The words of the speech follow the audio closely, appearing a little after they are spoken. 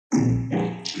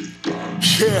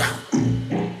Yeah.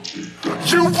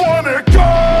 You wanna go?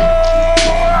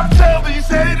 I tell these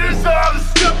haters all to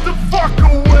step the fuck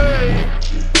away.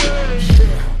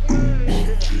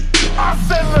 I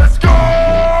said let's go,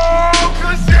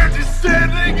 cause you're just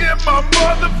standing in my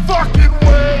motherfucking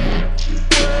way.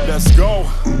 Let's go.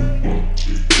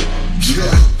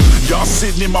 Yeah. Y'all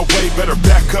sitting in my way, better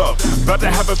back up. About to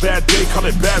have a bad day, call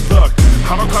it bad luck.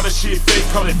 I don't call this shit fake,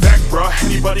 call it fact, bruh.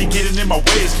 Anybody getting in my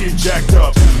way is getting jacked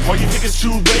up. All you think it's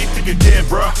too late, think you're dead,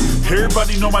 bruh.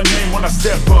 Everybody know my name when I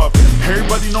step up.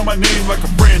 Everybody know my name like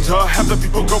a friend, huh? Have the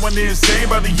people going insane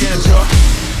by the end, huh?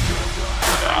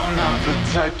 I'm not the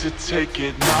type to take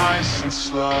it nice and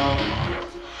slow.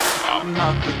 I'm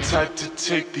not the type to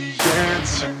take the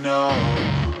answer, no.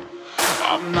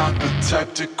 I'm not the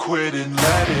type to quit and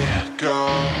let it go.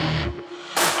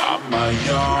 I'm my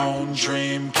own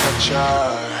dream catcher.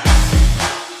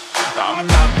 I'm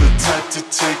not the type to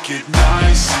take it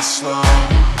nice and slow.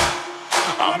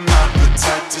 I'm not the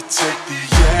type to take the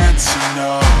answer,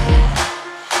 no.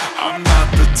 I'm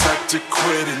not the type to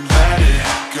quit and let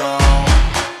it go.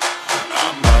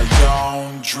 I'm my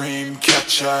own dream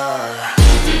catcher.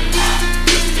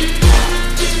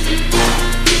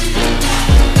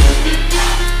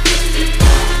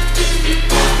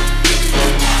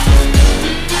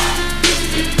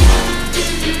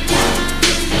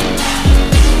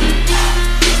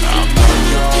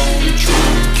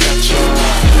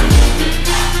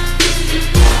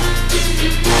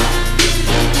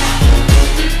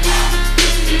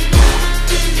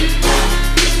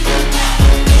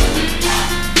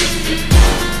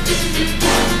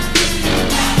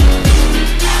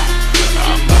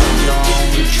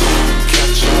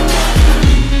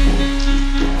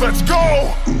 Let's go!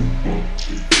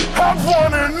 I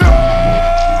wanna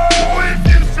know if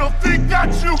you still think that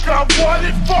you got what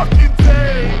it fucking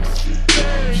takes.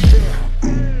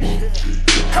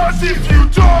 Cause if you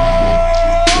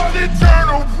don't, then turn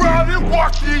around and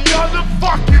walk the other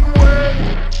fucking way.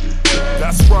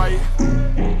 That's right.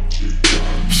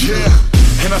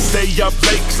 Yeah. And I stay up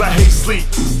late cause I hate sleep.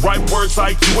 Write words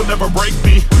like you will never break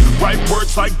me. Write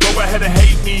words like go ahead and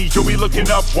hate me. You'll be looking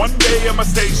up one day at my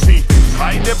stage seat.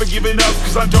 I ain't never giving up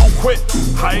cause I don't quit.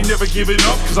 I ain't never giving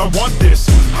up cause I want this.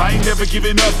 I ain't never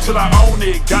giving up till I own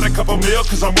it. Got a couple mil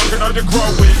cause I'm working hard to grow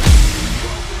it.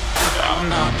 I'm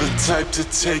not the type to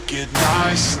take it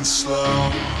nice and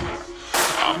slow.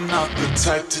 I'm not the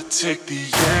type to take the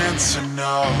answer,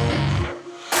 no.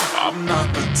 I'm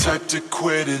not the type to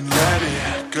quit and let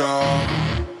it go.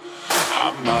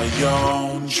 I'm my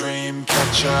own dream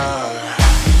catcher.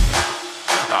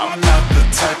 I'm not the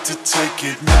type to take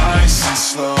it nice and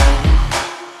slow.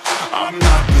 I'm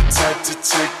not the type to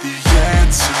take the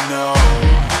answer, no.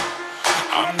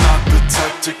 I'm not the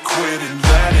type to quit and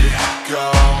let it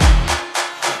go.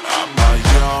 I'm my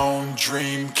own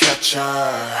dream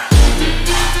catcher.